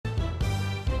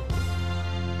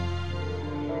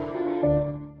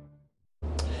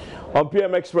On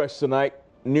PM Express tonight,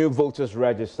 new voters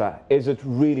register. Is it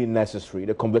really necessary?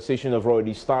 The conversation has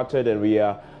already started and we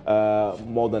are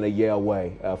more than a year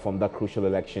away from that crucial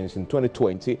elections in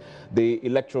 2020. The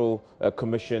Electoral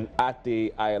Commission at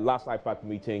the last IPAC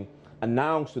meeting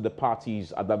announced to the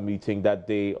parties at that meeting that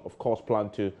they, of course, plan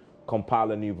to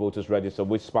compile a new voters register,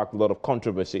 which sparked a lot of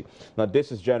controversy. Now, this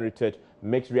has generated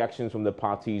mixed reactions from the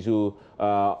parties who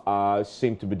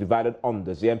seem to be divided on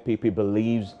this. The MPP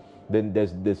believes then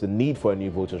there's a need for a new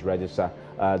voters register.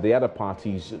 The other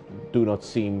parties do not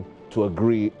seem to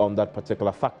agree on that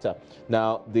particular factor.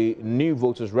 Now, the new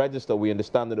voters register, we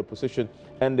understand that the opposition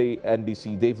and the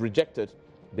NDC, they've rejected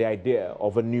the idea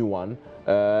of a new one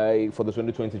for the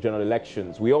 2020 general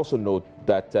elections. We also note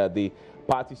that the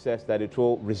party says that it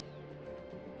will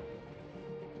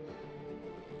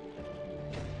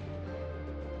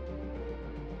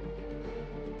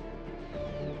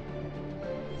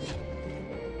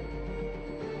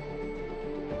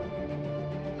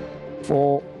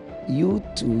for you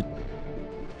to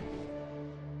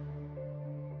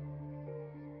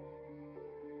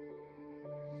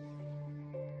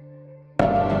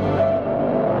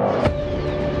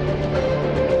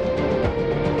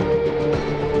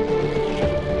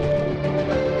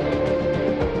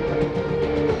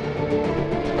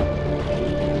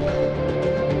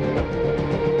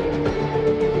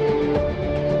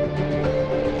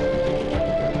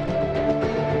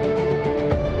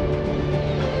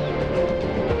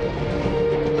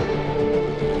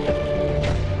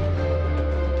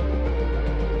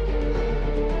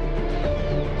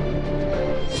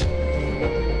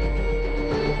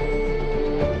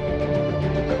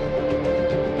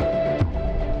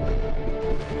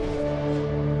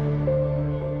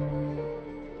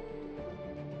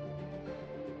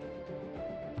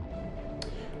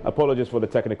Apologies for the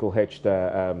technical hitch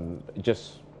there,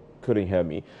 just couldn't hear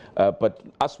me. But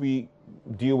as we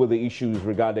deal with the issues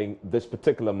regarding this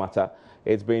particular matter,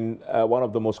 it's been one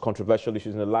of the most controversial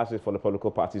issues in the last year for the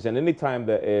political parties. And anytime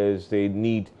there is a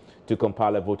need to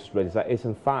compile a voters register, it's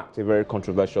in fact a very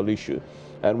controversial issue.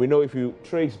 And we know if you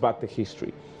trace back the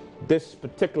history, this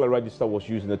particular register was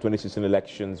used in the 2016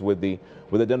 elections with the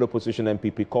then opposition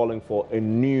MPP calling for a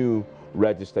new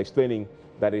register, explaining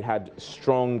that it had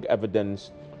strong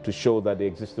evidence to show that the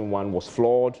existing one was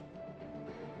flawed.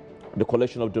 The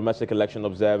Coalition of Domestic Election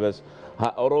Observers had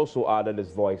also added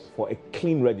its voice for a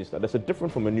clean register. That's a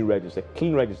different from a new register, a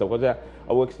clean register. Because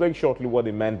I will explain shortly what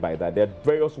they meant by that. There are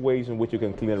various ways in which you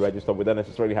can clean a register without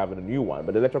necessarily having a new one.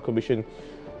 But the Electoral Commission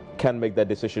can make that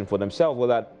decision for themselves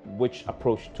without which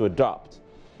approach to adopt.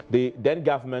 The then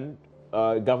government,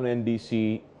 Governor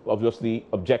NDC, obviously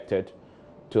objected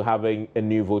to having a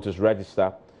new voters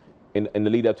register in the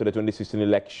lead up to the 2016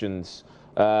 elections.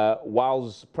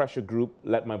 Whilst pressure group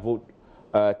Let My Vote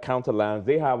Counterlands,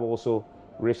 they have also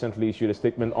recently issued a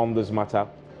statement on this matter,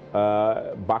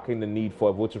 backing the need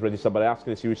for a voters register, but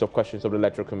asking a series of questions of the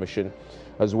Electoral Commission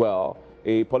as well.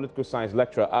 A political science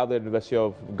lecturer at the University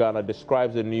of Ghana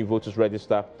describes the new voters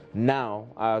register now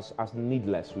as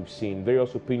needless. We've seen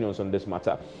various opinions on this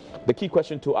matter. The key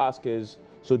question to ask is,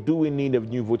 so do we need a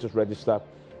new voters register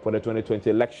for the 2020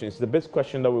 elections? The best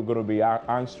question that we're going to be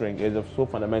answering is so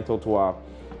fundamental to our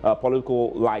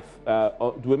political life.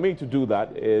 The way to do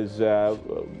that is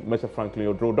Mr.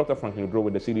 Franklin Oduro, Dr. Franklin Oduro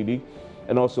with the CDD,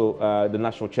 and also the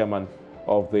national chairman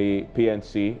of the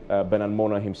PNC, Bernard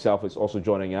Mornah himself, is also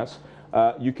joining us.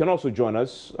 You can also join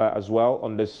us as well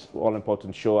on this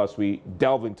all-important show as we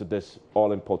delve into this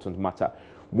all-important matter.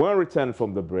 When we return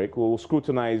from the break, we'll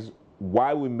scrutinize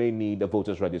why we may need a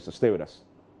voters register. Stay with us.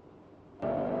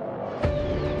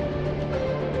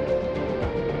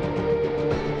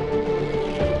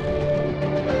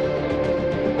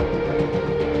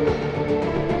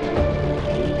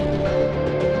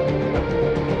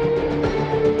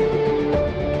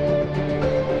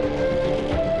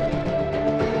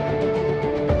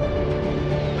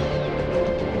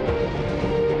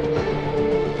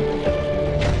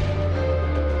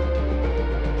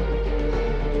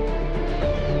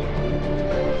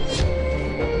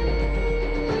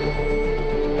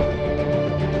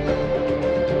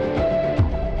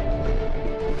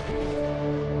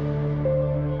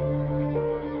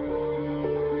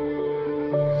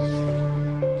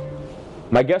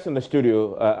 My guest in the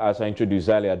studio, as I introduced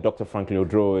earlier, Dr. Franklin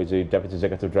Oduro is a Deputy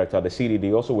Executive Director at the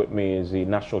CDD. Also with me is the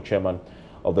National Chairman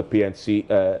of the PNC,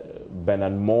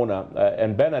 Bernard Mornah.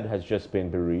 And Bernard has just been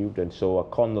bereaved, and so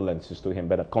condolences to him.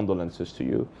 Bernard, condolences to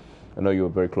you. I know you were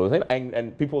very close.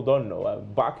 And people don't know,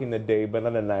 back in the day,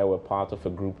 Bernard and I were part of a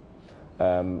group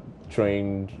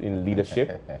trained in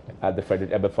leadership at the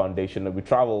Frederick Ebert Foundation. And we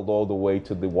traveled all the way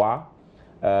to the WA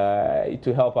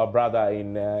to help our brother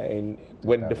in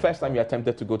when the first time you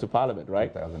attempted to go to Parliament,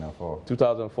 right? 2004.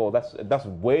 2004. That's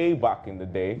way back in the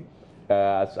day.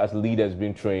 As leaders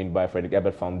being trained by Frederick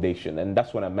Ebert Foundation, and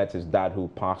that's when I met his dad, who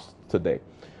passed today.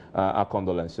 Our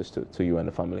condolences to you and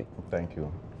the family. Thank you.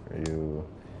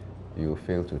 You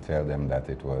failed to tell them that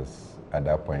it was at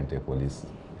that point a police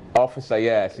officer,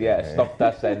 yes, stopped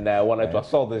us and wanted to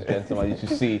assault this gentleman. You should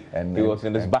see, and he was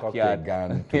in his backyard. A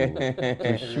gun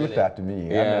to shoot at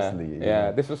me, honestly.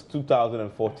 Yeah, this was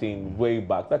 2014, way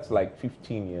back. That's like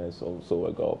 15 years or so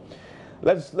ago.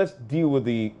 Let's deal with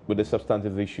the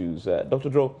substantive issues. Dr.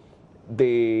 Oduro,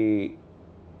 the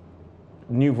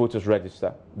new voters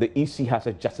register, the EC has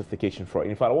a justification for it.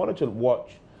 In fact, I wanted to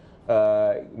watch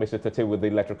Mr. Tete with the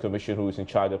Electoral Commission, who is in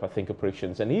charge of, I think,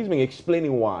 operations, and he's been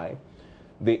explaining why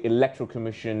the Electoral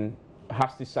Commission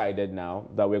has decided now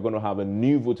that we're going to have a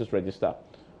new voters register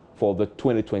for the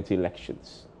 2020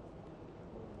 elections.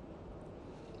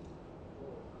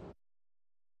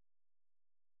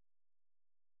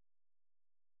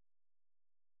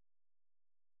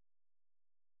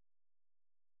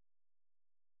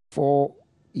 For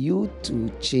you to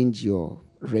change your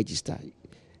register,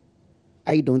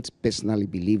 I don't personally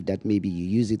believe that maybe you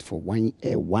use it for one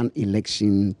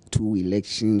election, 2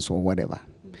 elections, or whatever.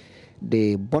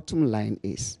 The bottom line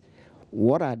is,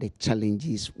 what are the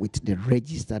challenges with the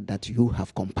register that you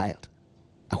have compiled?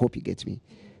 I hope you get me.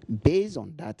 Based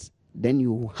on that, then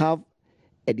you have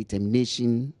a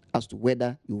determination as to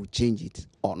whether you will change it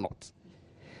or not.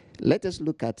 Let us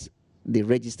look at the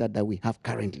register that we have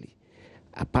currently.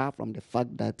 Apart from the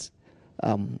fact that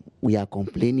we are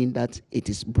complaining that it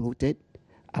is bloated,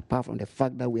 apart from the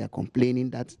fact that we are complaining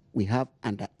that we have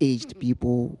underaged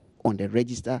people on the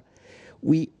register,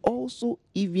 we also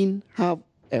even have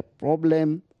a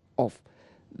problem of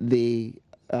the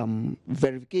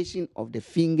verification of the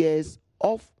fingers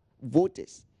of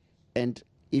voters. And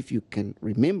if you can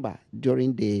remember,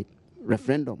 during the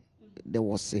referendum, there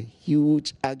was a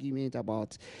huge argument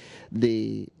about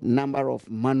the number of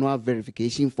manual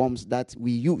verification forms that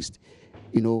we used.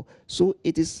 So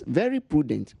it is very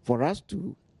prudent for us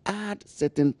to add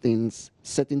certain things,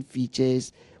 certain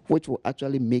features, which will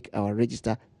actually make our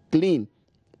register clean.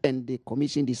 And the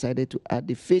commission decided to add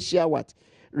the facial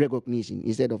recognition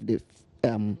instead of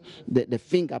the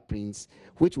fingerprints,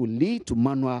 which will lead to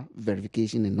manual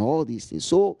verification and all these things.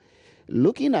 So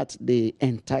looking at the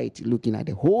entirety, looking at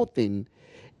the whole thing,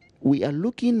 we are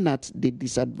looking at the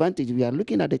disadvantage, we are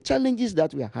looking at the challenges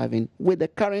that we are having with the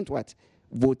current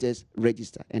voters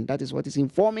register. And that is what is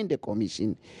informing the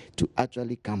commission to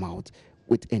actually come out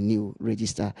with a new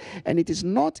register. And it is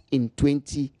not in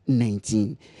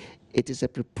 2019. It is a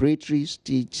preparatory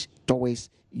stage towards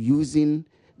using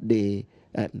the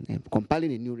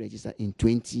compiling a new register in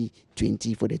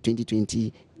 2020 for the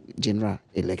 2020 general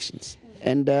elections.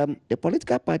 And the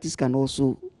political parties can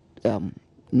also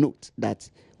note that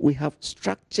we have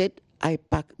structured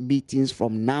IPAC meetings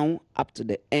from now up to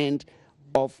the end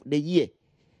of the year.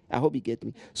 I hope you get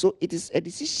me. So it is a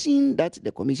decision that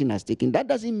the commission has taken. That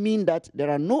doesn't mean that there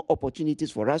are no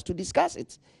opportunities for us to discuss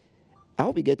it. I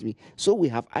hope you get me. So we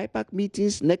have IPAC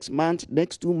meetings next month,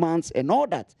 next 2 months, and all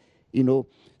that,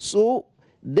 So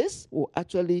this will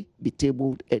actually be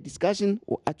tabled. A discussion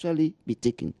will actually be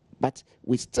taken. But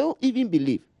we still even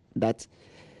believe that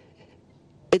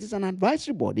it is an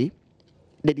advisory body.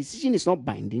 The decision is not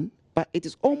binding, but it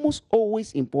is almost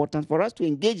always important for us to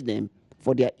engage them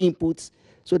for their inputs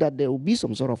so that there will be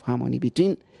some sort of harmony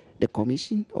between the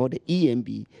commission or the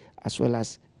EMB as well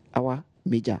as our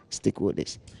major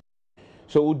stakeholders.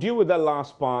 So we'll deal with that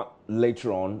last part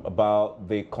later on about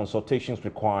the consultations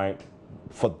required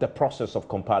for the process of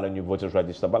compiling new voters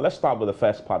register. But let's start with the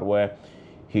first part where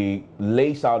he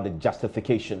lays out the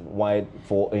justification why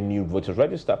for a new voters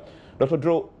register. Dr.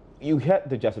 Oduro, you heard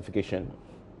the justification.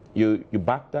 You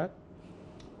back that?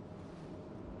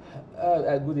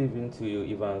 Good evening to you,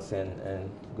 Evans,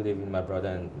 and good evening, my brother,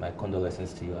 and my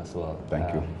condolences to you as well.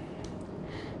 Thank you.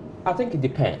 I think it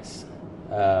depends.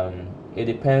 It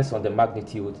depends on the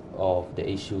magnitude of the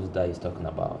issues that he's talking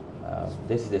about.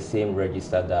 This is the same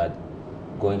register that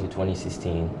going to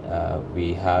 2016,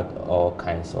 we had all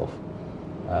kinds of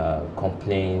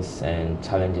complaints and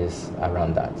challenges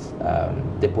around that.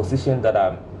 The position that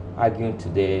I'm arguing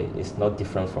today is not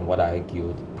different from what I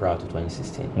argued prior to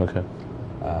 2016. Okay.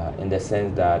 In the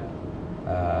sense that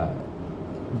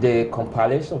the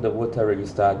compilation of the voter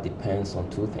register depends on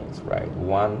 2 things, right?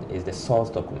 One is the source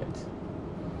document.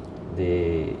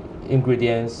 The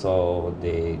ingredients or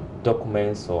the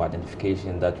documents or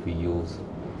identification that we use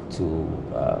to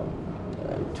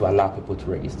allow people to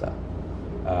register.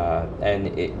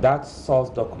 That source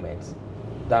document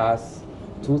does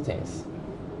two things.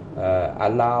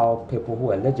 Allow people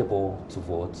who are eligible to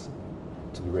vote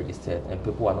to be registered, and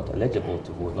people who are not eligible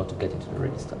to vote not to get into the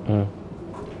register.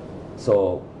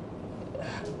 So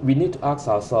we need to ask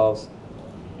ourselves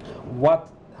what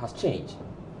has changed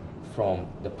from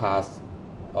the past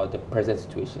or the present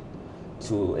situation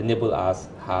to enable us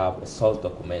have a source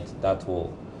document that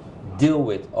will deal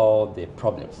with all the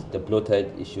problems, the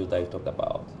bloated issues that you talked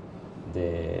about,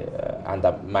 and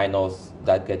the minors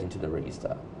that get into the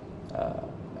register,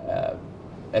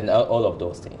 and all of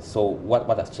those things. So what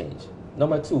has changed?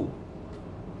 Number two,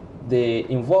 the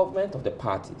involvement of the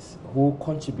parties who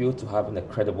contribute to having a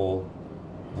credible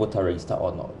voter register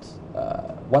or not.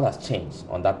 What has changed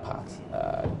on that part,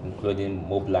 including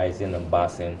mobilizing and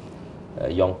embarrassing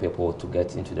young people to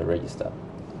get into the register?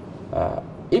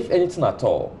 If anything at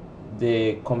all,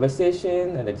 the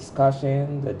conversation and the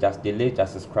discussion, the late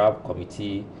Justice Crabb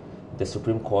Committee, the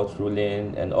Supreme Court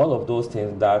ruling, and all of those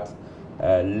things that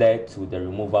led to the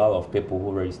removal of people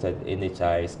who registered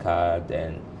NHI's card,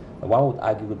 and one would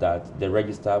argue that the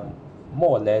register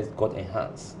more or less got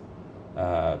enhanced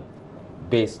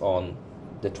based on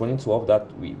the 2012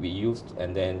 that we used,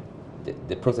 and then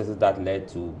the processes that led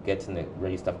to getting a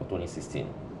register for 2016.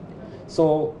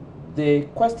 So the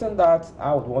question that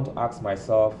I would want to ask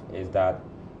myself is that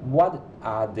what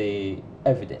are the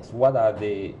evidence? What are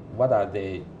the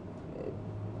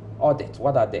audits?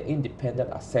 What are the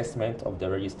independent assessment of the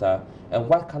register, and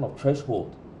what kind of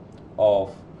threshold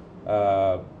of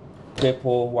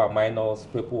people who are minors,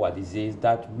 people who are diseased,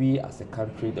 that we as a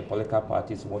country, the political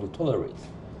parties, want to tolerate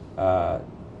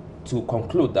to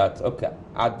conclude that, okay,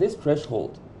 at this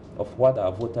threshold of what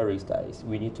our voter register is,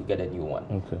 we need to get a new one.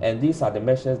 Okay. And these are the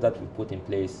measures that we put in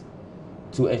place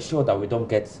to ensure that we don't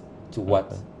get to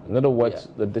what. In other words,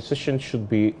 the decision should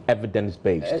be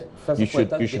evidence-based. You should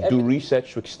do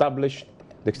research to establish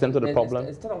the extent of the problem.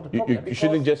 You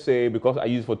shouldn't just say, because I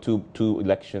used for two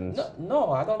elections.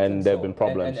 No, I don't think so. And there have been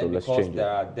problems, so let's change it.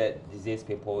 Because there are diseased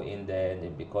people in there,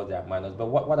 and because they are minors. But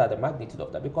what are the magnitude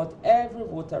of that? Because every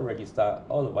voter register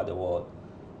all over the world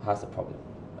has a problem.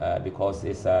 Because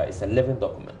it's a living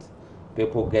document.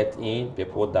 People get in,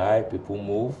 people die, people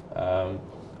move.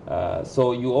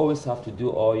 So you always have to do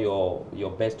all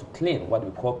your best to clean, what we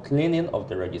call cleaning of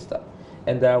the register.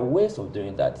 And there are ways of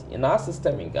doing that. In our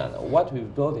system in Ghana, what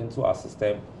we've built into our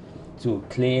system to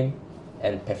clean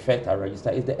and perfect our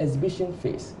register is the exhibition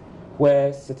phase,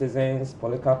 where citizens,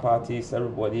 political parties,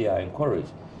 everybody are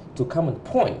encouraged to come and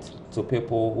point to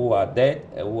people who are dead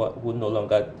and who no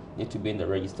longer need to be in the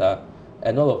register,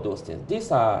 and all of those things.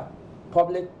 These are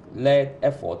public-led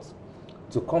efforts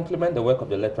to complement the work of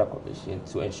the Electoral Commission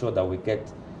to ensure that we get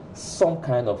some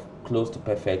kind of close to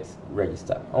perfect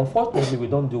register. Unfortunately, we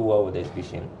don't do well with the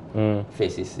exhibition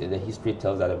phases. The history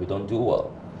tells us that we don't do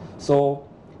well. So,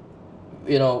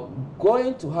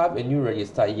 going to have a new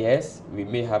register, yes, we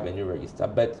may have a new register,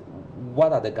 but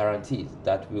what are the guarantees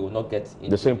that we will not get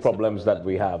into the same problems that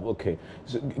we have? Okay,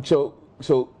 so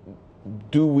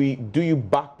do you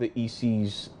back the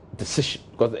EC's decision?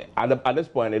 Because at this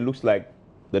point, it looks like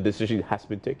the decision has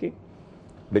been taken.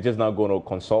 They're just now going to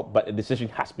consult, but a decision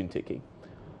has been taken.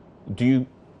 Do you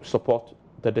support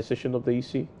the decision of the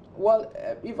EC? Well,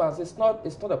 Evans, it's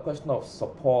not a question of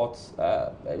support.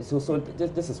 So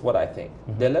this is what I think.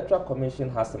 Mm-hmm. The Electoral Commission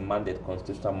has a mandate,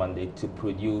 constitutional mandate, to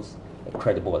produce a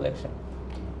credible election.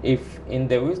 If in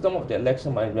the wisdom of the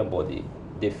election management body,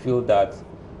 they feel that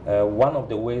one of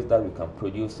the ways that we can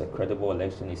produce a credible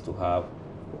election is to have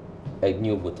a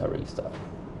new voter register,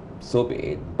 so be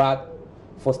it. But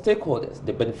for stakeholders,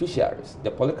 the beneficiaries,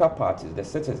 the political parties, the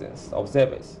citizens,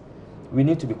 observers, we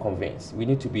need to be convinced. We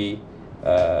need to be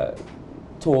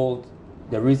told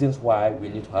the reasons why we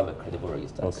need to have a credible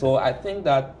register. Okay. So I think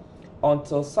that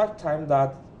until such time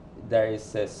that there is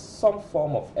some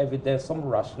form of evidence, some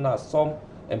rationale, some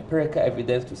empirical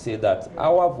evidence to say that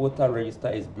our voter register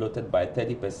is bloated by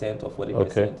 30% or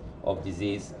 40% of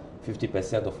disease,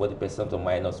 50% or 40% of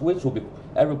minors, which will be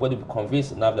everybody will be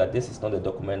convinced enough that this is not a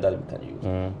document that we can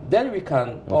use. Then we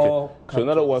can all. So in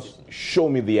other words, show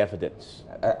me the evidence.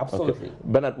 Absolutely. Okay.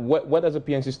 Bernard, where does the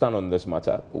PNC stand on this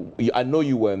matter? I know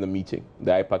you were in the meeting,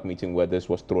 the IPAC meeting, where this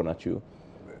was thrown at you.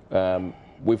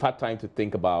 We've had time to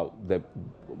think about the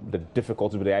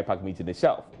difficulties with the IPAC meeting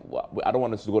itself. I don't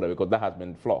want us to go there because that has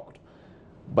been flogged.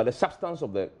 But the substance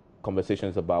of the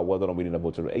conversations about whether or not we need a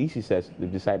voter. EC says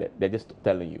they've decided. They're just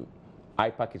telling you.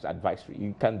 IPAC is advisory.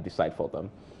 You can't decide for them.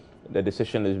 The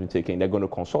decision has been taken. They're going to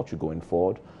consult you going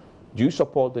forward. Do you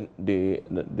support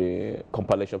the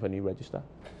compilation of a new register?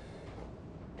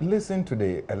 listen to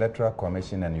the Electoral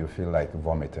Commission and you feel like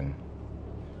vomiting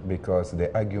because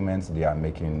the arguments they are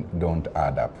making don't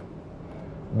add up.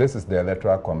 This is the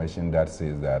Electoral Commission that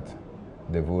says that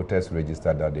the voters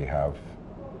register that they have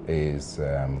is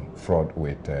fraud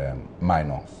with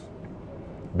minors.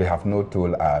 They have not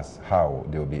told us how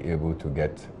they will be able to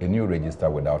get a new register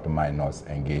without minors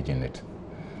engaging in it.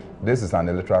 This is an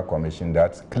Electoral Commission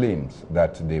that claims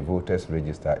that the voters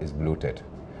register is bloated.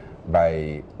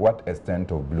 By what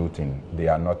extent of bloating they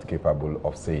are not capable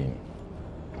of saying.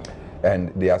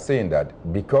 And they are saying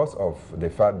that because of the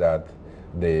fact that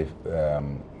the,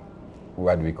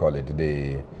 what do we call it,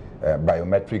 the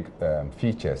biometric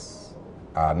features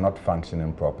are not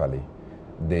functioning properly,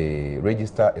 the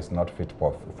register is not fit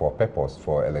for purpose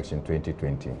for election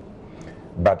 2020.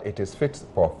 But it is fit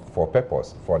for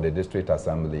purpose for the district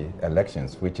assembly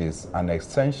elections, which is an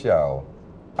essential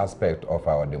aspect of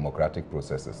our democratic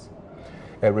processes.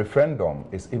 A referendum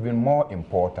is even more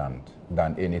important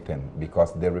than anything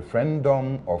because the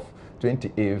referendum of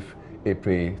 28th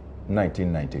April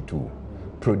 1992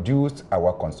 produced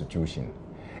our constitution.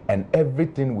 And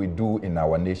everything we do in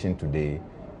our nation today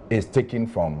is taken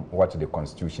from what the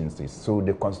constitution says. So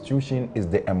the constitution is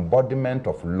the embodiment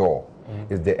of law,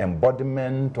 is the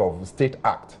embodiment of state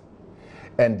act.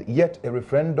 And yet a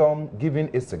referendum, given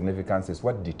its significance, is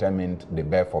what determined the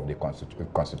birth of the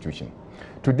constitution.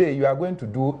 Today, you are going to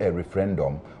do a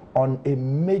referendum on a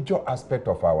major aspect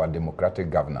of our democratic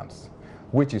governance,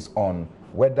 which is on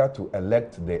whether to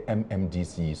elect the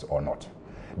MMDCs or not.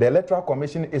 The Electoral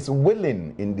Commission is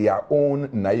willing, in their own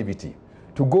naivety,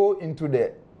 to go into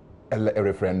the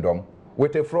referendum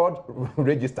with a fraud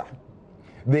register.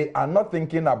 They are not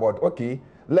thinking about, okay,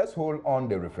 let's hold on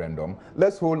the referendum,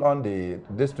 let's hold on the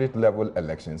district level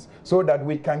elections so that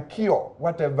we can cure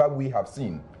whatever we have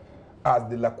seen as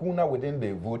the lacuna within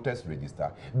the voters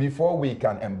register before we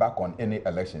can embark on any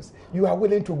elections. You are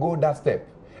willing to go that step,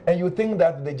 and you think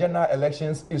that the general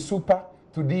elections is super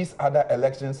to these other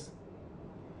elections.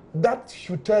 That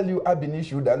should tell you, ab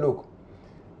initio, that look,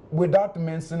 without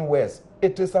mentioning words,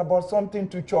 it is about something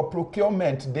to chop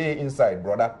procurement day inside,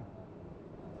 brother.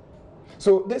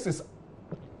 So this is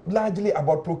largely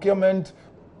about procurement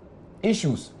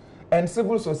issues, and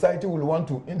civil society will want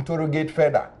to interrogate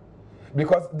further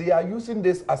because they are using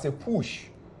this as a push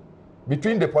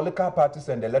between the political parties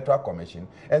and the Electoral Commission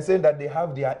and saying that they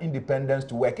have their independence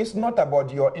to work. It's not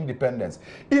about your independence.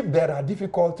 If there are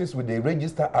difficulties with the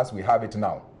register as we have it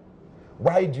now,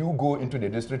 why do you go into the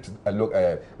district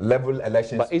level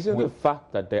elections? But isn't the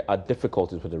fact that there are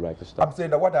difficulties with the register? I'm saying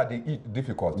that what are the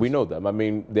difficulties? We know them. I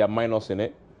mean, there are minors in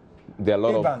it. There are a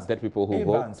lot of dead people who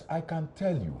vote. I can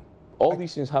tell you. All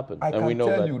these things happen. And we know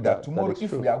tell you that tomorrow,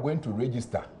 if we are going to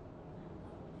register,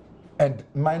 and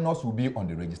minors will be on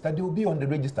the register, they will be on the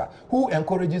register. Who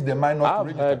encourages the minors to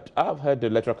register? I've heard the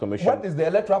Electoral Commission. What is the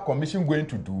Electoral Commission going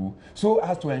to do so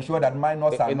as to ensure that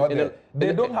minors are not there?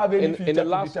 They don't have any feature to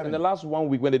determine. In the last 1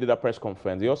 week when they did a press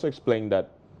conference, they also explained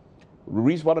that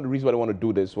one of the reasons why they want to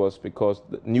do this was because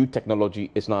the new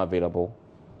technology is not available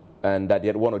and that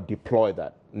they want to deploy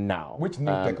that now. Which new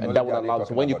technology? And that will allow,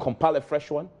 so when you compile a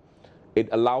fresh one, it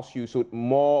allows you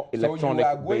more electronic.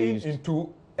 So you are going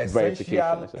into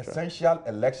essential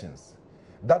elections.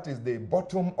 That is the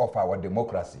bottom of our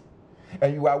democracy.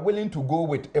 And you are willing to go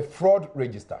with a fraud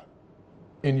register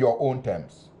in your own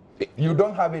terms. You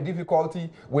don't have a difficulty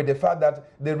with the fact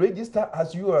that the register,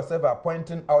 as you yourself are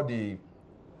pointing out the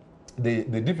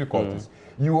difficulties,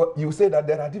 you say that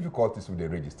there are difficulties with the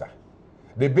register.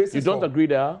 The basis you don't agree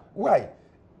there? Why?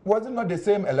 Was it not the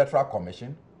same Electoral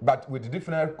Commission, but with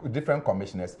different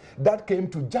commissioners, that came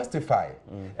to justify,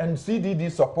 and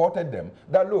CDD supported them,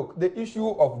 that look, the issue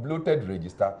of bloated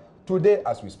register, today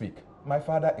as we speak, my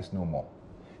father is no more.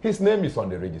 His name is on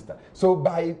the register. So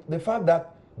by the fact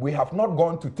that we have not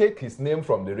gone to take his name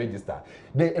from the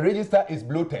register is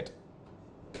bloated.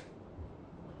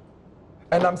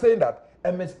 And I'm saying that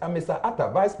Mr.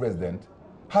 Atta, Vice President,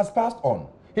 has passed on.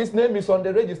 His name is on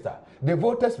the register. The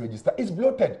voters register is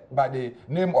bloated by the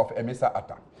name of Mr.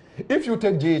 Atta. If you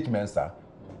take J.H. Mensah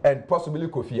and possibly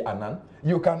Kofi Annan,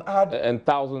 you can add... And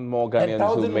 1,000 more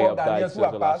Ghanaians who may have died since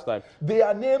the last time.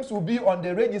 Their names will be on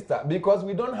the register because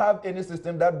we don't have any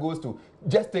system that goes to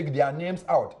just take their names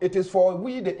out. It is for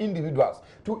we, the individuals,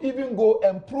 to even go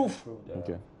and prove.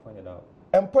 Point it out.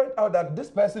 And point out that this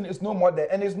person is no more there.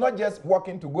 And it's not just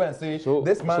walking to go and say, this man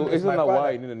is my father. So isn't that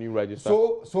why you need a new register?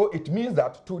 So it means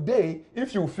that today,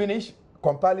 if you finish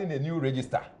compiling a new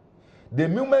register, the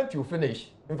moment you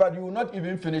finish, in fact, you will not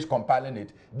even finish compiling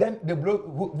it, then the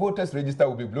voters register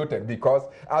will be bloated because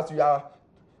as you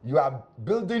are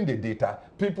building the data,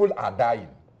 people are dying.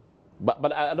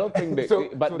 But I don't think they. So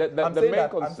the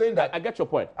main I'm saying that I get your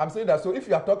point. I'm saying that. So if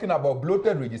you are talking about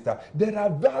bloated register, there are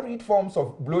varied forms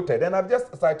of bloated, and I've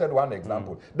just cited one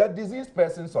example. That diseased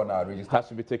persons on our register Has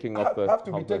to be taken off. Have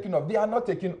to be taken off. They are not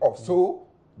taken off. So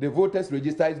the voters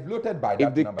register is bloated by that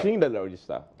If they number. clean the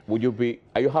register, would you be?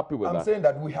 Are you happy with that? I'm saying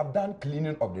that we have done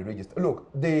cleaning of the register. Look,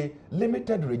 the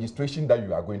limited registration that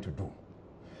you are going to do,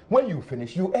 when you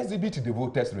finish, you exhibit the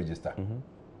voters register.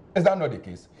 Is that not the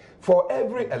case? For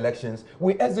every elections,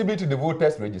 we exhibit the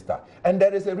voters register. And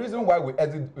there is a reason why we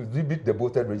exhibit the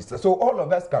voters register. So all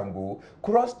of us can go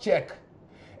cross-check.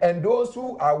 And those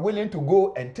who are willing to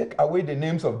go and take away the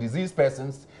names of deceased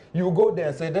persons, you go there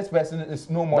and say this person is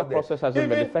no more there. That process hasn't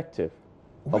been effective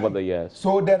over the years.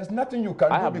 So there is nothing you can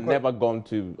do. I have never gone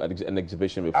to an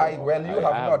exhibition before. Well, you have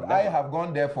not. I have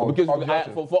gone there for because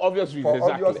for obvious reasons.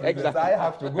 For obvious reasons, exactly. I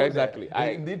have to go exactly.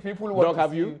 there. Indeed, people want Doc, to have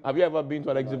see you? Have you ever been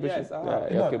to an exhibition? Yes, I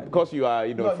have. Okay, because you are,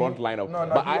 front line of.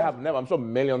 But I have never. I'm sure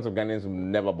millions of Ghanaians have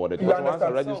never bought it. You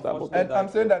understand? Register. And I'm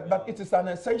saying that, but it is an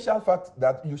essential fact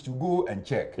that you should go and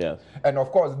check. Yes. And of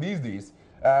course, these days,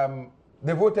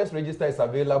 the voters register is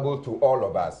available to all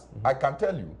of us. I can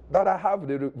tell you that I have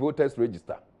the voters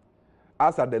register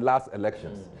as at the last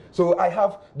elections. So I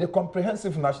have the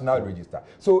comprehensive national register.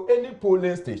 So any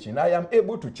polling station, I am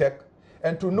able to check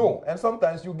and to know. And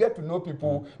sometimes you get to know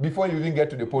people before you even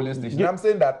get to the polling station. Yeah. I'm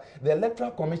saying that the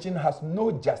Electoral Commission has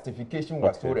no justification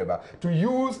whatsoever to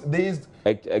use these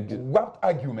warped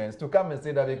arguments to come and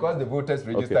say that because the voters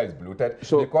register is bloated,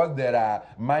 because there are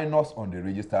minors on the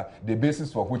register, the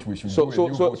basis for which we should do a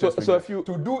new voters register.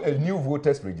 To do a new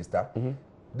voters register,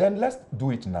 then let's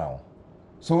do it now.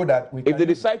 So that we can. If they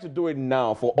decide to do it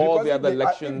now for all the other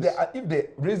elections. If the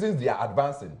reasons they are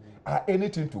advancing are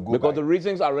anything to go because by. the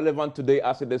reasons are relevant today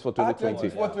as it is for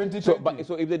 2020.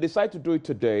 So if they decide to do it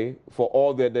today for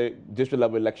all the district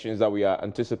level elections that we are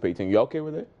anticipating, you're okay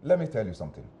with it? Let me tell you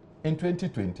something. In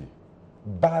 2020,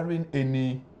 barring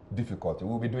any difficulty,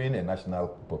 we'll be doing a national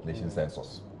population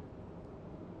census.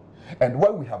 And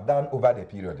what we have done over the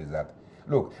period is that,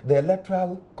 look, the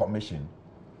Electoral Commission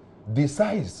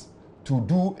decides to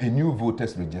do a new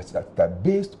voters register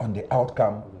based on the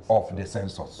outcome of the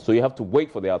census. So you have to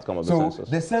wait for the outcome of the census.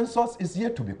 So the census is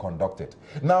yet to be conducted.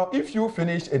 Now, if you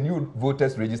finish a new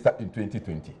voters register in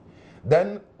 2020,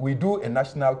 then we do a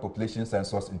national population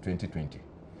census in 2020.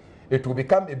 It will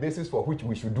become a basis for which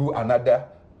we should do another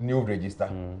new register.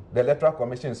 The Electoral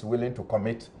Commission is willing to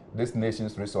commit this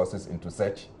nation's resources into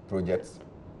such projects.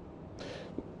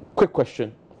 Quick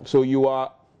question. So you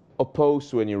are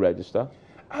opposed to a new register?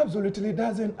 Absolutely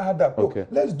doesn't add up. Okay.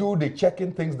 Let's do the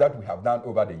checking things that we have done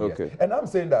over the years. Okay. And I'm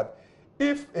saying that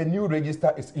if a new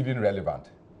register is even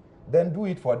relevant, then do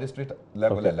it for district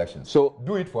level elections. So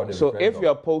do it for the referendum. If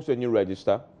you're opposed to a new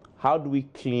register, how do we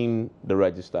clean the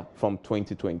register from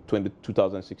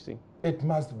 2016? It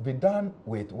must be done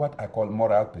with what I call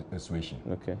moral persuasion.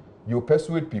 Okay. You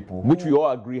persuade people. Which we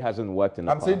all agree hasn't worked in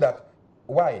the past. I'm saying that,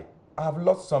 why? I've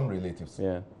lost some relatives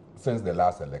since the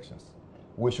last elections.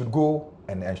 We should go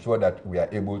and ensure that we are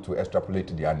able to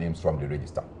extrapolate their names from the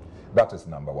register. That is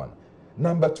number one.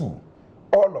 Number two,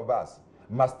 all of us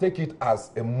must take it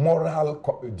as a moral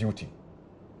duty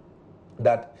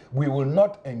that we will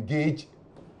not engage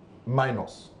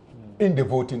minors in the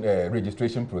voting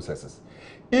registration processes.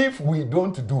 If we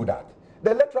don't do that,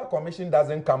 the Electoral Commission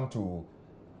doesn't come to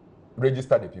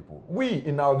register the people. We,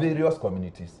 in our various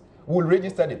communities, will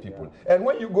register the people. And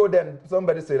when you go there,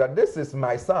 somebody say that this is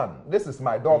my son, this is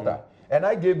my daughter, and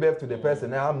I gave birth to the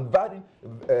person, and I'm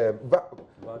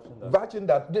vouching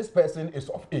that this person is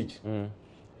of age.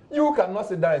 You cannot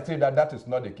sit down and say that that is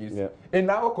not the case. In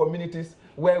our communities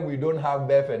where we don't have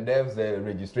birth and deaths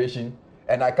registration,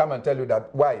 and I come and tell you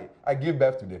that why I give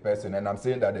birth to the person and I'm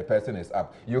saying that the person is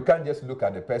up. You can't just look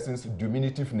at the person's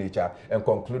diminutive nature and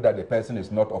conclude that the person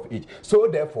is not of age. So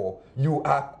therefore, you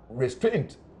are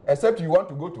restrained, except you want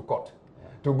to go to court,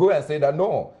 to go and say that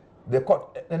no, the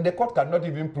court cannot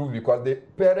even prove because the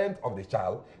parent of the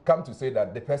child come to say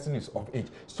that the person is of age.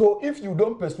 So if you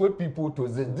don't persuade people to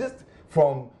desist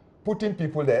from putting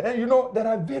people there, and you know, there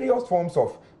are various forms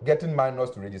of getting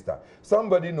minors to register.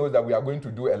 Somebody knows that we are going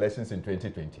to do elections in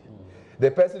 2020.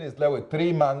 The person is left with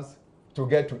 3 months to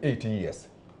get to 18 years.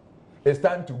 It's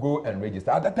time to go and register.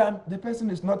 At that time, the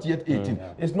person is not yet 18.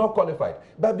 It's not qualified.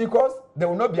 But because there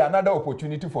will not be another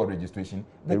opportunity for registration,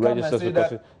 they come and say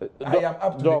that I am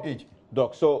up to the age.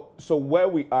 Doc, so where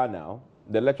we are now,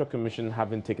 the Electoral Commission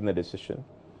having taken a decision,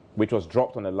 which was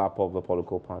dropped on the lap of the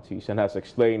political parties and has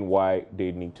explained why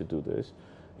they need to do this.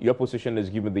 Your position is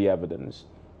given the evidence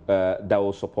that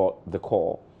will support the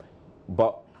call.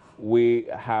 But we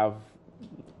have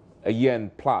a year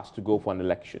and plus to go for an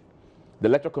election. The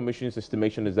Electoral Commission's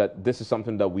estimation is that this is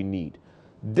something that we need.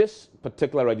 This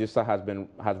particular register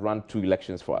has run 2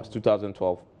 elections for us,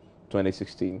 2012,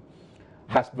 2016.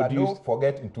 But don't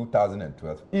forget, in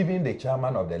 2012, even the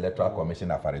chairman of the Electoral Commission,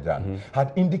 Afarijan,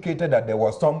 had indicated that there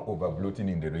was some overbloating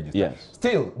in the register. Yes.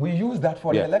 Still, we use that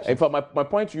for the election. In fact, my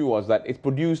point to you was that it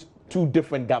produced 2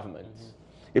 different governments.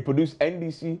 It produced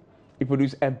NDC, it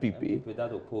produced MPP. MPP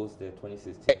that opposed the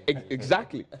 2016.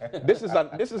 Exactly. this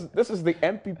is the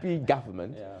MPP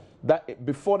government that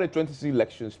before the 2016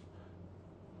 elections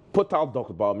put out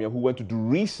Dr. Bawumia, who went to do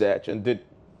research and did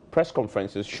press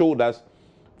conferences, showed us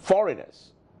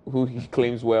foreigners who he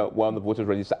claims were on the voters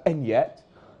register, and yet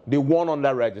they won on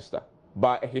that register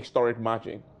by a historic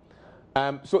margin.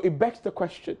 So it begs the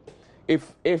question,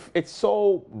 if it's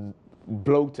so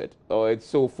bloated or it's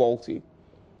so faulty,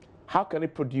 how can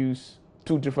it produce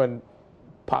 2 different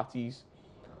parties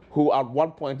who at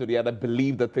one point or the other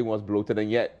believe the thing was bloated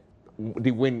and yet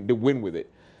they win with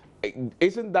it?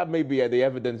 Isn't that maybe the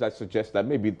evidence that suggests that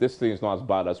maybe this thing is not as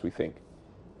bad as we think?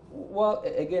 Well,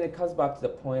 again, it comes back to the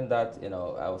point that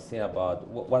I was saying about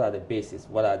what are the bases,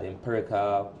 what are the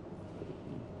empirical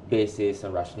basis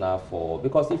and rationale for.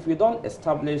 Because if you don't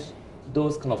establish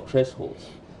those kind of thresholds,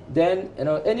 then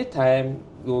anytime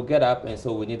we'll get up and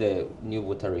so we need a new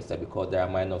voter register because there are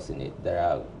minors in it, there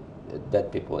are dead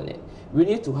people in it. We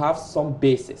need to have some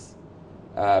basis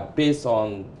based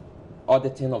on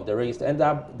auditing of the register, and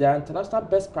there are international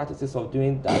best practices of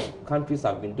doing that. Countries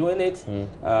have been doing it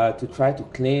to try to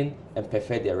clean and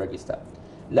perfect their register.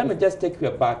 Let me just take you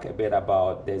back a bit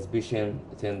about the exhibition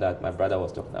thing that my brother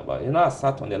was talking about. I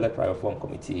sat on the Electoral Reform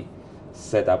Committee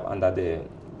set up under the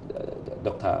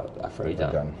Dr.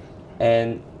 Afarijan,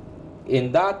 and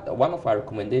in that, one of our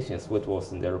recommendations, which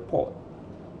was in the report,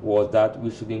 was that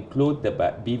we should include the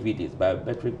BVDs,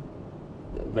 biometric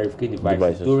verification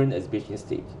devices, during exhibition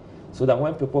stage, so that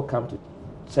when people come to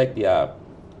check their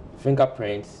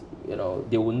fingerprints,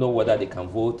 they will know whether they can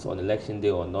vote on election day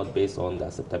or not based on the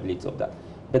acceptability of that.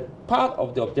 But part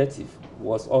of the objective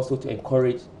was also to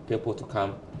encourage people to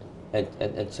come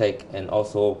and check and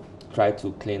also try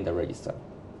to clean the register.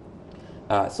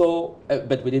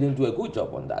 But we didn't do a good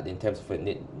job on that in terms of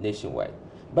nationwide.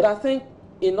 But I think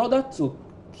in order to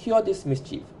cure this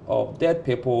mischief of dead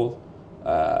people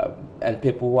and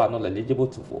people who are not eligible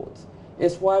to vote,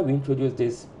 it's why we introduced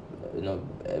this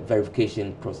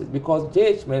verification process. Because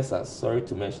J.H. Mensah, sorry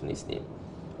to mention his name,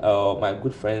 my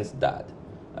good friend's dad,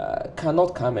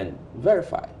 cannot come and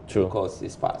verify because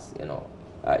he's passed.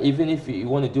 Even if you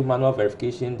want to do manual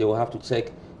verification, they will have to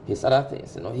check his other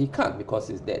things. He can't because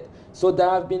he's dead. So there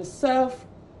have been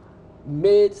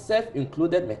self-made,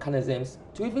 self-included mechanisms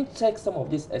to even check some of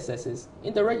these excesses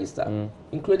in the register,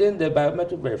 including the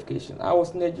biometric verification. I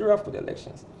was in Nigeria for the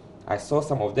elections. I saw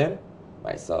some of them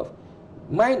myself.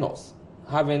 Minors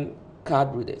having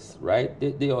card readers, right?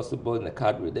 They also build the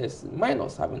card readers.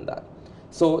 Minors having that.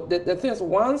 So the thing is,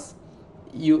 once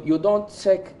you don't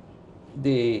check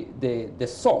the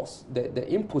source, the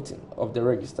inputting of the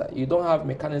register, you don't have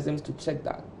mechanisms to check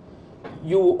that,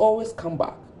 you will always come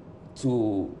back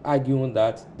to arguing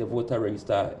that the voter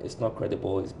register is not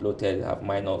credible, it's bloated, it have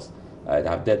minors, it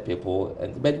have dead people,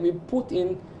 but we put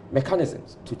in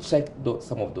mechanisms to check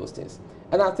some of those things.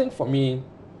 And I think for me,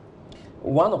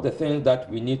 one of the things that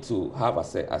we need to have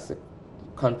as a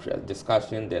country, a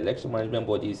discussion, the election management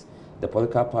bodies, the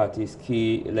political parties,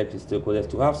 key elected stakeholders,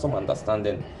 to have some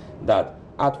understanding that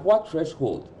at what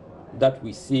threshold that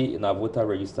we see in our voter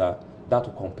register, that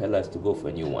will compel us to go for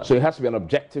a new one. So it has to be an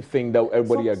objective thing that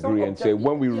everybody agree and say,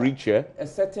 when we reach here, a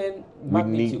certain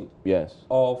magnitude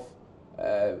of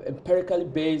empirically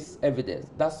based evidence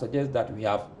that suggests that we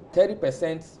have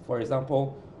 30%, for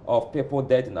example, of people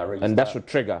dead in our register. And that should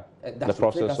trigger the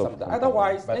process of...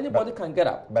 Otherwise, anybody can get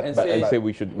up and say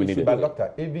we need it. But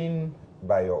doctor, even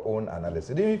by your own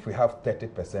analysis, even if we have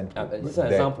 30% this is an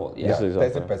example,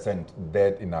 30%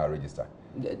 dead in our register,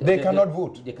 they cannot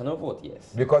vote. They cannot vote,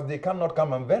 yes. Because they cannot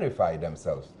come and verify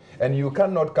themselves. And you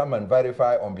cannot come and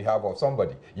verify on behalf of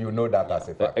somebody. You know that as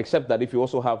a fact. Except that if you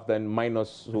also have then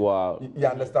minors who are... You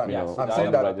understand? I'm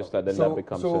saying that, registered, then that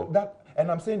becomes... And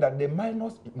I'm saying that the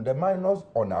minors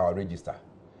on our register,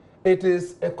 it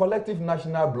is a collective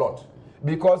national blood.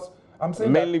 Because I'm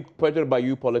saying mainly pressured by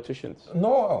you politicians.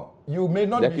 No, you may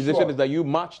not be sure. The accusation is that you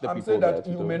match the people. I'm saying that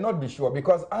you may not be sure,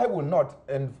 because I will not,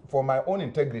 and for my own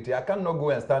integrity, I cannot go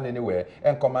and stand anywhere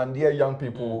and commandeer young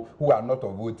people who are not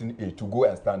of voting age to go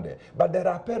and stand there. But there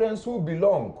are parents who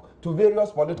belong to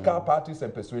various political parties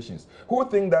and persuasions who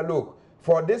think that, look,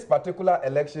 for this particular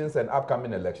elections and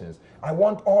upcoming elections, I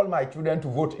want all my children to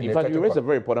vote in In fact, you raise a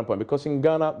very important point, because in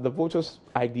Ghana, the voter's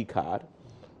ID card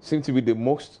seems to be the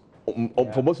most,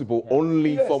 for most people,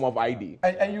 only form of ID.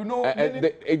 And you know,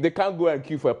 they can't go and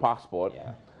queue for a passport.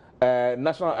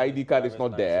 National ID card is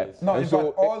not there. No, in fact,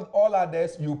 all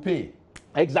others you pay.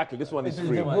 Exactly, this one is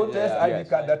free. The voter's ID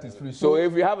card that is free. So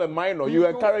if you have a minor, you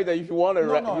encourage that if you want to,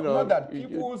 not that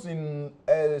people's in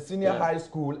senior high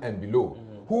school and below,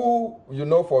 who,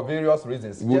 for various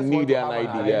reasons, will need an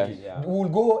ID, will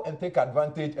go and take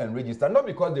advantage and register, not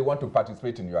because they want to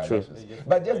participate in your elections,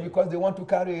 but just because they want to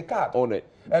carry a card. Own it.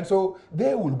 And so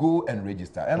they will go and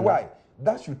register. And why?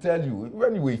 That should tell you,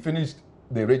 when we finished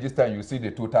the register and you see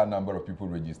the total number of people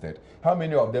registered, how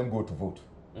many of them go to vote?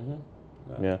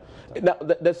 Yeah. Now,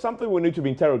 there's something we need to be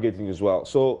interrogating as well.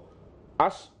 So,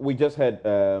 as we just had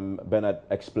Bernard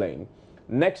explain,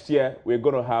 next year we're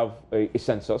going to have a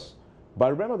census.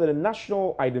 But remember that the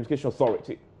National Identification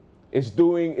Authority is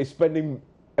spending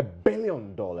 $1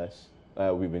 billion,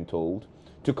 we've been told,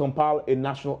 to compile a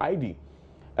national ID.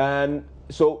 And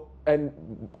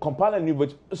compiling a new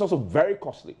vote is also very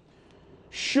costly.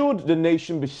 Should the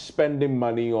nation be spending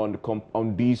money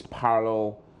on these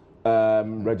parallel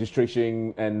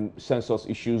registration and census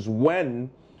issues when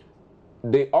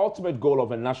the ultimate goal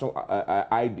of a national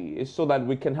ID is so that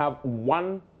we can have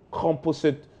one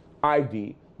composite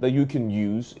ID that you can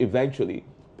use eventually,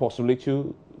 possibly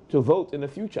to vote in the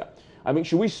future? I mean,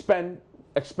 should we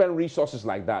expend resources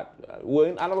like that?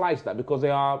 We'll analyze that, because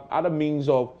there are other means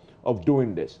of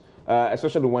doing this,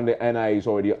 especially when the NI is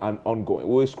already ongoing.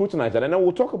 We'll scrutinize that, and then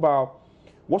we'll talk about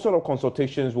what sort of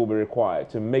consultations will be required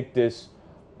to make this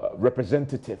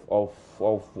representative of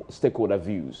stakeholder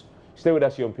views. Stay with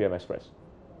us here on PM Express.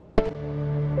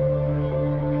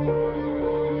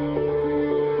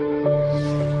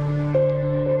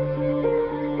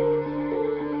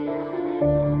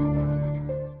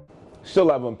 Still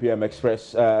live on PM Express,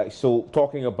 so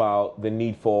talking about the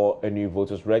need for a new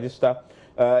voters register.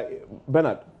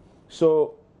 Bernard,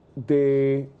 so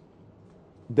there's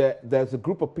a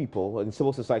group of people in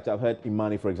civil society. I've heard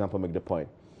Imani, for example, make the point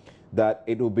that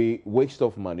it will be waste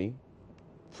of money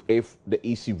if the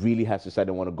EC really has decided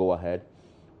they want to go ahead,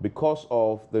 because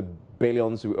of the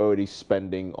billions we're already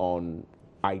spending on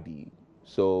ID.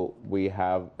 So we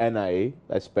have NIA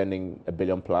that's spending $1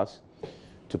 billion plus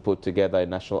to put together a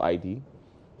national ID.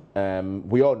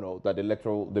 We all know that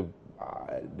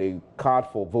the card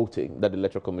for voting that the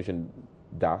Electoral Commission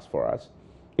does for us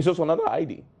is also another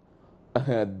ID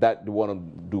that they want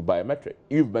to do biometric.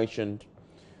 You've mentioned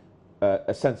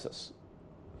a census.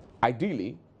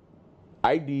 Ideally,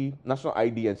 national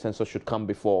ID and census should come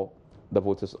before the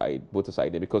voters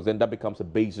ID, because then that becomes a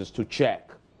basis to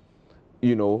check,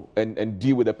 and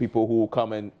deal with the people who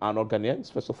come and are not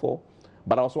Ghanaians, first of all,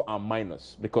 but also are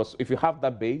minors. Because if you have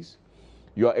that base,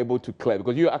 you are able to clear.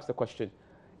 Because you asked the question,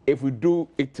 if we do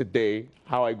it today,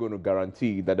 how are you going to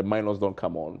guarantee that the minors don't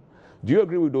come on? Do you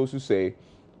agree with those who say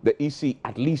the EC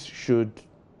at least should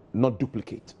not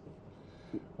duplicate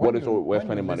what we're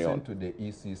spending money on? To the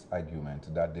EC's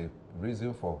argument that the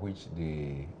reason for which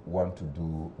they want to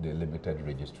do the limited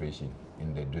registration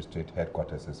in the district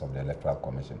headquarters of the Electoral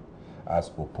Commission, as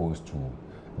opposed to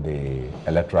the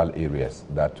electoral areas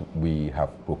that we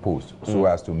have proposed, so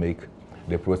as to make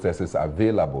the processes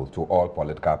available to all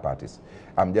political parties.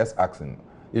 I'm just asking,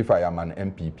 if I am an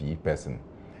MPP person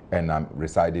and I'm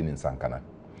residing in Sankana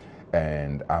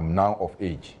and I'm now of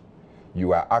age,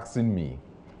 you are asking me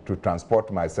to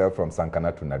transport myself from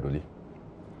Sankana to Nadoli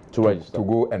to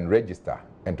go and register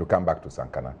and to come back to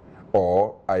Sankana.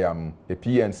 Or I am a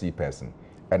PNC person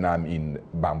and I'm in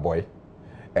Bamboy,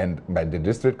 and the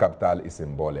district capital is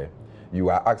in Bole. You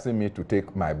are asking me to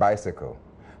take my bicycle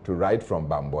to ride from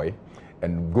Bamboy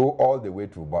and go all the way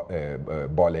to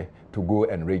Bole to go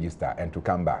and register and to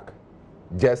come back,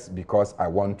 just because I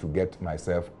want to get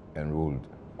myself enrolled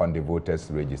on the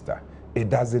voters register. It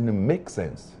doesn't make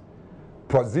sense.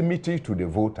 Proximity to the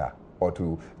voter or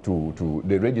to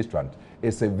the registrant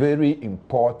is a very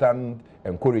important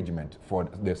encouragement for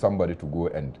somebody to go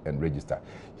and register.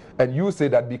 And you say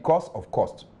that because of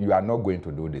cost, you are not going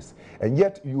to do this. And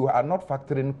yet you are not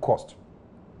factoring cost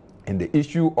in the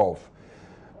issue of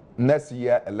next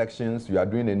year elections. You are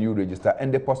doing a new register,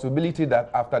 and the possibility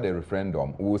that after the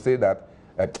referendum, we will say that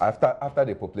after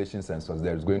the population census,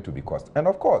 there is going to be cost. And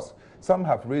of course, some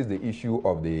have raised the issue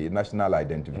of the national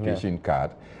identification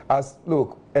card as,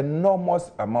 look,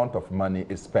 enormous amount of money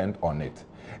is spent on it.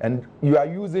 And you are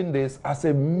using this as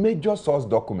a major source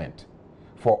document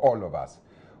for all of us.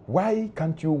 Why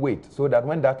can't you wait so that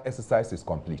when that exercise is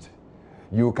complete,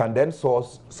 You can then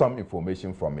source some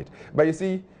information from it. But you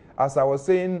see, as I was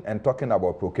saying and talking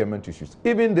about procurement issues,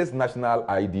 even this national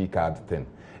ID card thing,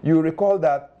 you recall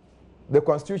that the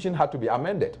Constitution had to be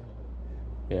amended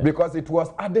because it was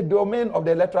at the domain of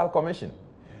the Electoral Commission.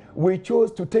 We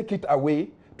chose to take it away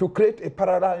to create a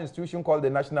parallel institution called the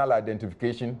National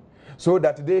Identification so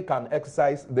that they can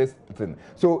exercise this thing.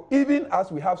 So even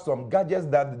as we have some gadgets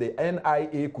that the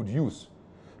NIA could use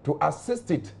to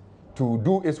assist it to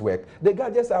do its work, the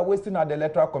gadgets are wasting at the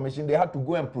Electoral Commission. They had to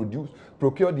go and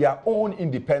procure their own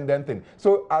independent thing.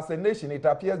 So as a nation, it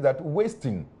appears that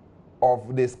wasting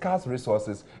of the scarce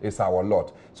resources is our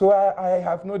lot. So I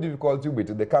have no difficulty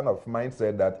with the kind of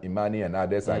mindset that Imani and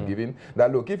others are giving,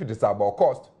 that look, if it is about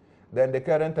cost, then the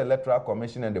current Electoral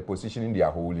Commission and the position they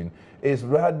are holding is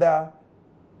rather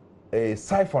a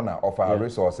siphoner of our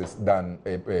resources than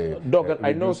a Doug,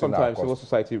 I know sometimes civil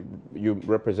society, you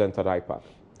represent at IPAC,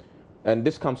 and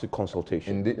this comes with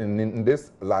consultation. In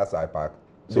this last IPAC,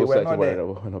 Civil society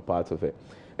were not part of it.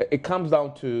 It comes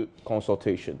down to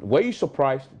consultation. Were you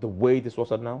surprised the way this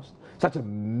was announced? Such a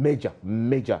major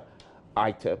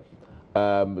item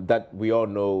that we all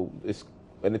know is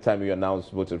anytime you announce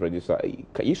voters register.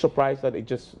 Are you surprised that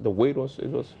the way it was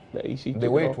easy? The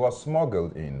way it was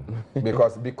smuggled in,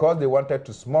 because they wanted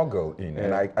to smuggle in,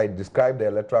 and I describe the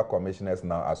Electoral Commissioners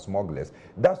now as smugglers.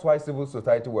 That's why civil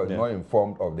society was not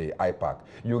informed of the IPAC.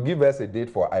 You give us a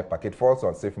date for IPAC, it falls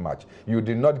on safe March. You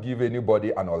did not give anybody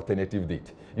an alternative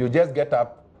date. You just get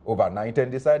up overnight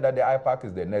and decide that the IPAC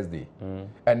is the next day.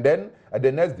 And then at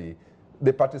the next day,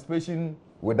 the participation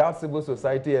without civil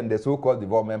society and the so-called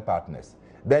development partners.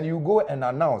 Then you go and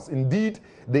announce, indeed,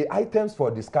 the items for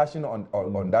discussion on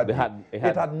that day,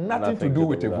 it had nothing to do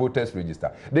with a voters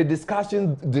register. The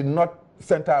discussion did not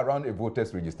center around a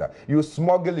voters register. You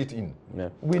smuggle it in.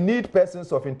 We need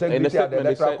persons of integrity at the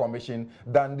Electoral Commission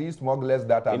than these smugglers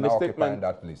that are now occupying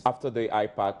that place. After the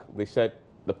IPAC, they said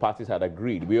the parties had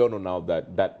agreed. We all know now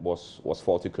that that was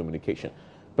faulty communication.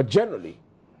 But generally,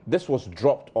 this was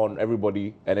dropped on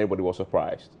everybody and everybody was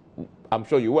surprised. I'm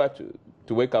sure you were to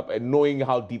wake up and knowing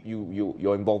how deep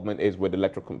your involvement is with the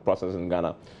electoral process in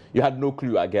Ghana. You had no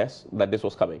clue, I guess, that this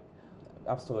was coming.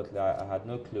 Absolutely, I had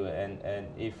no clue. And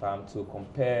if I'm to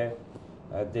compare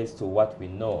this to what we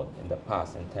know in the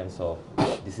past in terms of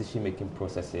decision-making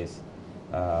processes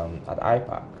at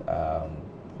IPAC,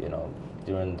 you know,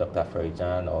 during Dr.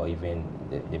 Ferijan or even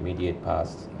the immediate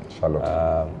past,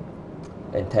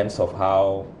 in terms of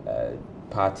how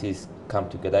parties come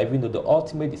together, even though the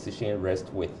ultimate decision rests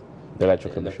with the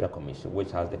Electoral Commission,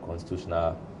 which has the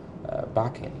constitutional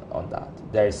backing on that.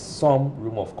 There is some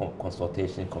room of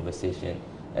consultation, conversation,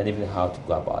 and even how to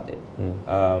go about it.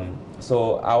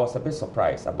 So I was a bit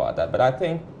surprised about that, but I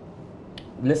think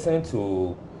listening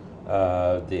to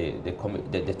the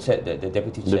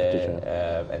deputy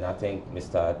chair, and I think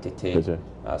Mr. Tete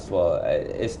as well,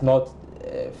 it's not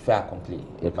fair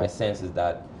complete. My sense is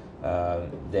that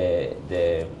the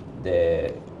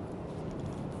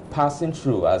passing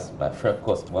through, as my friend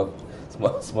calls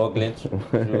smuggling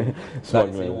through,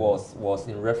 was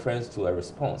in reference to a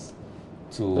response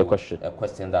to a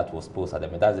question that was posed at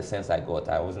them. That's the sense I got.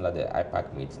 I wasn't at the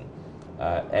IPAC meeting.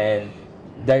 And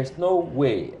there is no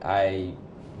way I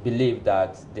believe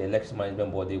that the election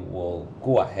management body will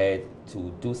go ahead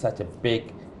to do such a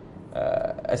big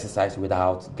exercise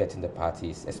without getting the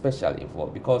parties especially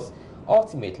involved, because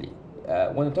ultimately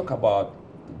when you talk about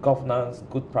governance,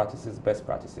 good practices, best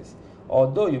practices,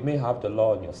 although you may have the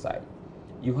law on your side,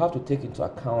 you have to take into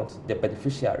account the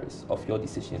beneficiaries of your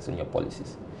decisions and your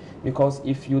policies, because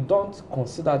if you don't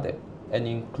consider them and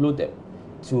include them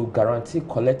to guarantee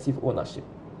collective ownership,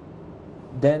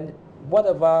 then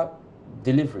whatever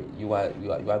delivery you are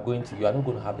not going to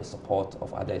have the support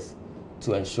of others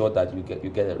to ensure that you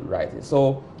get it right.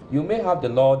 So you may have the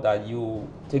law that you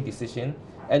take decision,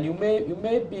 and you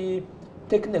may be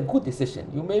taking a good decision.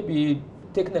 You may be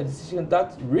taking a decision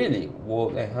that really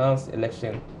will enhance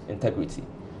election integrity,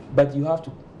 but you have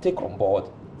to take on board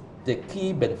the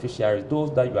key beneficiaries,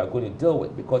 those that you are going to deal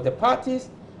with, because the parties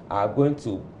are going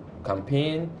to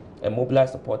campaign and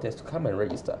mobilize supporters to come and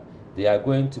register. They are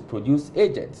going to produce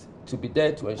agents to be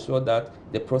there to ensure that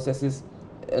the processes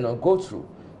go through.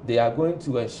 They are going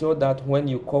to ensure that when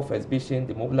you call for exhibition,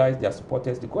 they mobilize their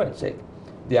supporters to go and check.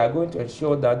 They are going to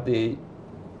ensure that they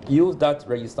use that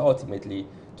register ultimately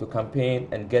to campaign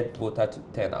and get voter to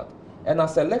turn out. And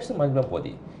as an election management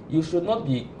body, you should not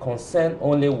be concerned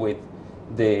only with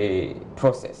the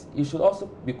process. You should also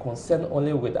be concerned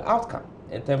only with the outcome,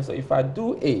 in terms of, if I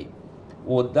do A,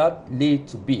 would that lead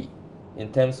to B,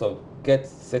 in terms of get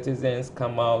citizens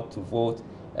come out to vote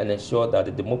and ensure that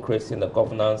the democracy and the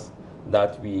governance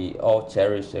that we all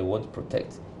cherish and want to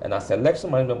protect. And as an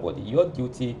election management body, your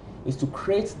duty is to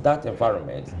create that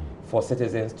environment for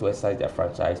citizens to exercise their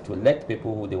franchise, to elect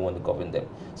people who they want to govern them.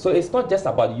 So it's not just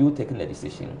about you taking a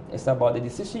decision. It's about the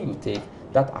decision you take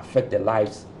that affect the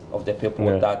lives of the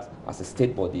people that, as a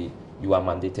state body, you are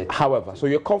mandated to. However, so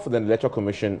you're confident the Electoral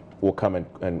Commission will come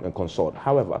and consult.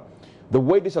 However, the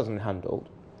way this has been handled,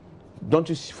 don't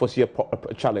you foresee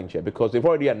a challenge here? Because they've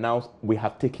already announced we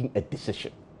have taken a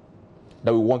decision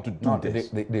that we want to do this.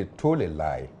 They told a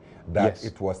lie that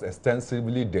it was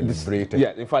extensively deliberated.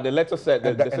 Yeah, in fact, the letter said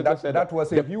that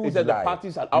was a huge lie. The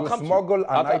parties smuggle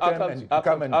an item and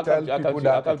come and tell people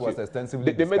that it was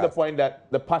extensively They made the point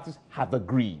that the parties have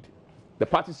agreed. The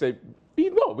parties say,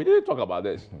 no, we didn't talk about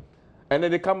this. And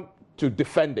then they come to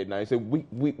defend it now. They say,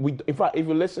 in fact, if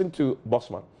you listen to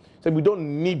Bossman, say we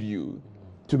don't need you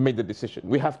to make the decision.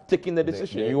 We have taken the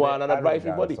decision. You are an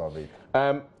advisory body.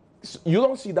 You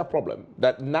don't see that problem,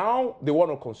 that now they want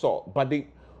to consult, but the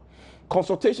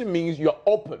consultation means you're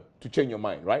open to change your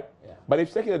mind, right? Yeah. But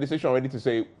they've taken a decision already to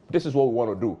say, this is what we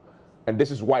want to do, and this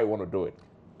is why we want to do it.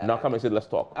 Now come and say, let's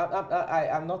talk.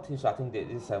 I'm not sure. I think that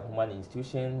this is a human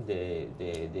institution.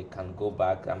 They can go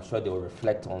back. I'm sure they will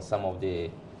reflect on some of the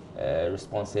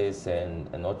responses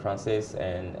and utterances.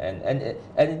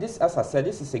 And this, as I said,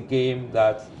 this is a game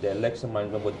that the election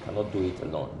management body cannot do it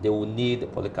alone. They will need the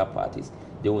political parties.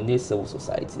 They will need civil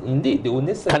society. Indeed, they will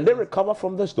need. Can they recover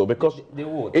from this though? Because they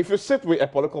would. If you sit with a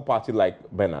political party like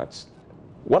Bernard's,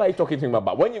 what are you talking to him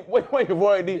about? When you've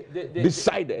already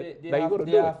decided that you're going to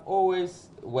do it. They have always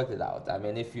worked it out. I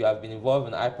mean, if you have been involved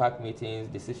in IPAC meetings,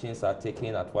 decisions are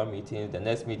taken at one meeting, the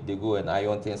next meeting they go and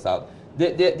iron things out.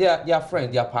 They are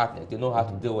friends, they are partners. They know how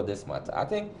to deal with this matter. I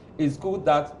think it's good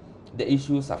that the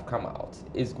issues have come out.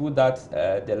 It's good that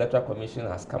the Electoral Commission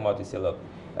has come out to say, look,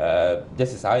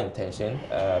 this is our intention,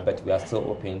 but we are still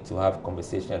open to have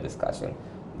conversation and discussion.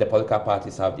 The political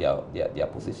parties have their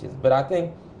positions. But I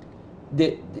think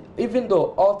even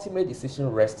though ultimate decision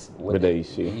rests with the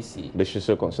EC, they should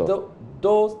still consult.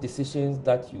 Those decisions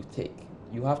that you take,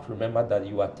 you have to remember that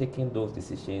you are taking those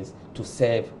decisions to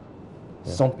serve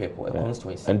some people, a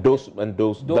constituency. And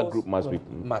that group must be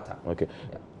matter. Okay.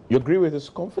 Yeah. You agree with his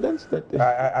confidence? That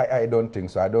I don't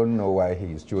think so. I don't know why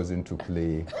he's chosen to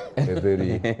play a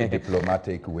very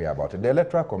diplomatic way about it. The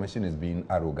Electoral Commission is being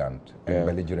arrogant and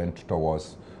belligerent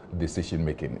towards decision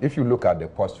making. If you look at the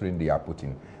posturing they are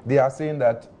putting, they are saying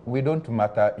that we don't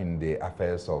matter in the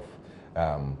affairs of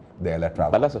the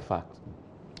electoral. But that's a fact.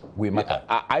 We matter.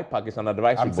 IPAC is an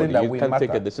advisory body. You can't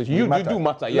take a decision. You do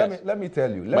matter, yes. Let me tell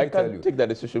you. But you can't take that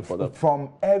decision for them. From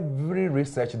every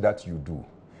research that you do,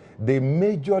 the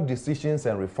major decisions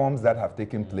and reforms that have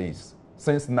taken place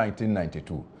since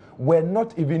 1992 were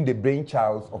not even the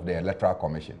brainchild of the Electoral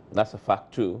Commission. That's a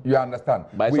fact too. You understand?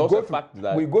 But it's also a fact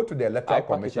that we go to the Electoral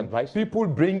Commission, people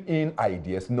bring in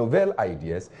ideas, novel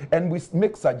ideas, and we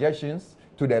make suggestions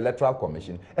to the Electoral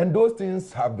Commission, and those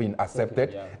things have been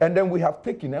accepted, and then we have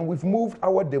taken and we've moved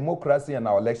our democracy and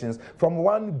our elections from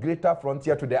one greater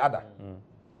frontier to the other.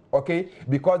 Okay?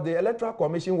 Because the Electoral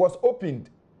Commission was opened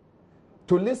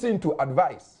to listen to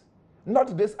advice.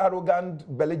 Not this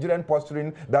arrogant, belligerent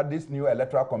posturing that this new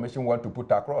Electoral Commission want to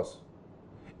put across.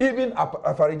 Even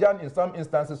Afarijan, in some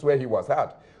instances where he was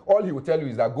hurt, all he will tell you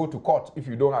is that go to court if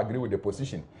you don't agree with the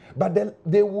position. But then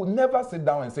they will never sit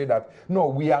down and say that, no,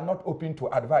 we are not open to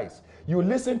advice. You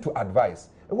listen to advice.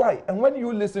 Why? And when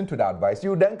you listen to the advice,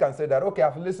 you then can say that, okay,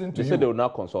 I've listened to you. They said they will now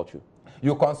consult you.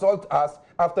 You consult us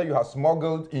after you have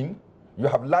smuggled in. You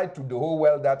have lied to the whole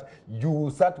world that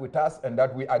you sat with us and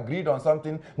that we agreed on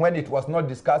something when it was not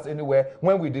discussed anywhere,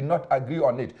 when we did not agree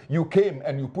on it. You came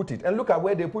and you put it. And look at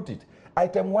where they put it.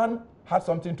 Item 1 had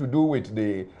something to do with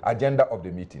the agenda of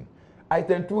the meeting.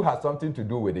 Item 2 had something to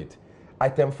do with it.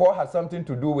 Item 4 had something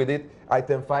to do with it.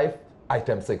 Item 5,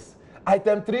 item 6.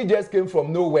 Item 3 just came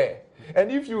from nowhere. And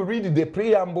if you read the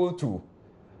preamble to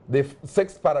the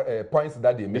 6 points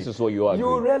that they made, this is what you are.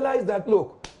 You realize that,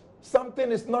 look,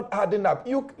 something is not adding up.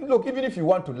 Look, even if you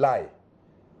want to lie,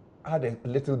 add a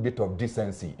little bit of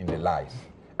decency in the lies.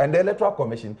 And the Electoral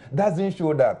Commission doesn't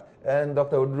show that. And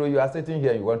Dr. Oduro, you are sitting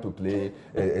here, you want to play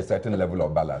a certain level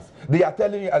of balance. They are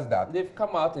telling us that. They've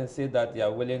come out and said that they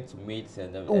are willing to meet.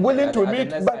 Willing to meet,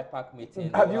 but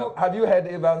meeting, have you heard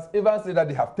Evans? Evans said that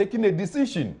they have taken a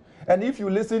decision. And if you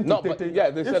listen to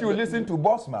if you listen to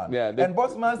Bossman, and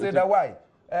Bossman said that why?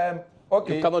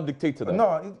 Okay. You cannot dictate to them.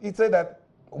 No, he said that,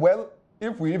 well,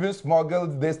 if we even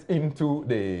smuggled this into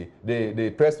the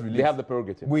press release, they have the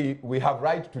prerogative. We have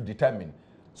right to determine.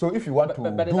 So if you want to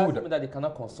but it doesn't mean that they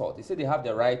cannot consult. They say they have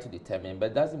the right to determine,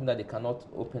 but it doesn't mean that they cannot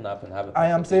open up and have a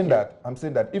I'm saying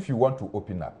that if you want to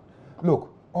open up,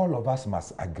 Look, all of us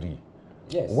must agree.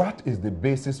 Yes. What is the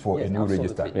basis for a new absolutely.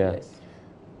 register? Yes.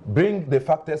 Bring the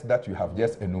factors that you have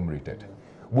just enumerated.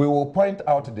 We will point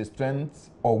out the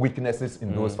strengths or weaknesses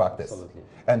in those factors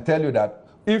and tell you that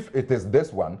if it is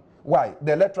this one, why?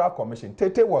 The Electoral Commission,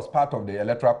 Tete was part of the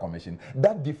Electoral Commission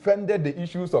that defended the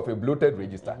issues of a bloated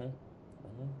register.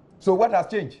 So what has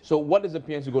changed? So what is the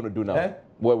PNC going to do now?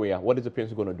 Where we are, what is the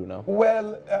PNC going to do now?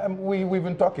 Well, we've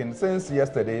been talking since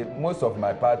yesterday. Most of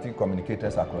my party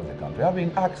communicators across the country have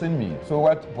been asking me, so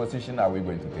what position are we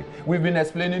going to take? We've been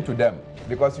explaining to them,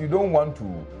 because you don't want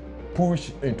to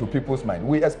push into people's mind.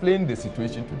 We explain the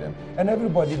situation to them, and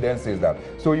everybody then says that,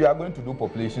 so you are going to do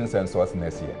population census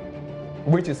next year,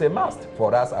 which is a must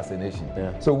for us as a nation.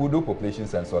 So we'll do population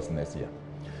census next year.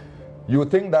 You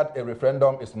think that a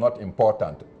referendum is not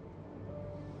important,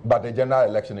 but the general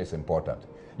election is important.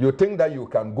 You think that you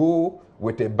can go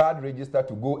with a bad register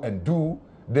to go and do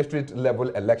district level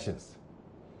elections,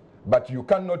 but you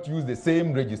cannot use the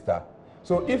same register.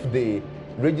 So if the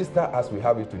register as we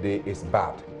have it today is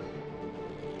bad,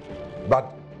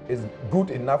 but is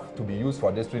good enough to be used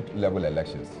for district level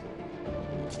elections,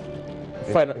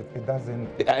 it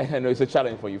doesn't. I know it's a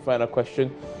challenge for you. Final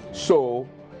question. So,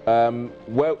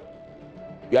 well,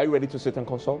 are you ready to sit and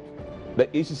consult? The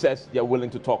EC says you're willing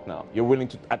to talk now. You're willing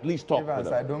to at least talk. Evans,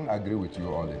 I don't agree with you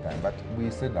all the time, but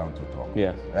we sit down to talk.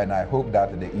 Yes. And I hope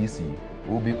that the EC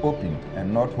will be open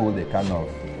and not hold the kind of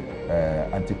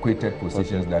antiquated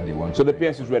positions that they want. So the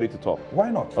PNC is ready to talk? Why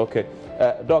not? Okay.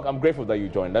 Doc, I'm grateful that you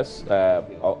joined us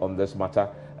on this matter.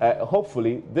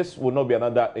 Hopefully, this will not be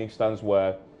another instance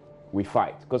where we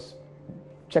fight, because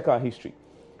check our history.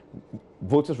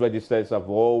 Voters registers have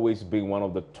always been one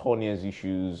of the thorniest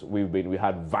issues. We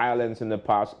had violence in the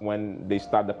past. When they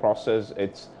start the process,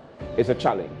 it's a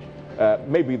challenge.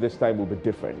 Maybe this time will be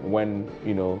different when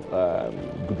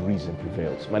good reason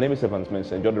prevails. My name is Evans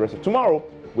Mensah. Enjoy the rest of tomorrow.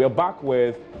 We are back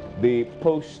with the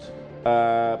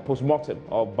post-mortem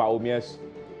of Bawumia's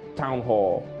town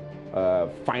hall,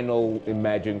 final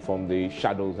emerging from the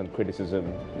shadows and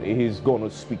criticism. He's going to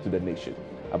speak to the nation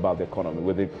about the economy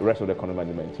with the rest of the economy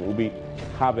management team. We'll be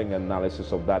having an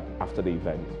analysis of that after the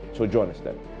event. So join us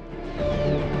then.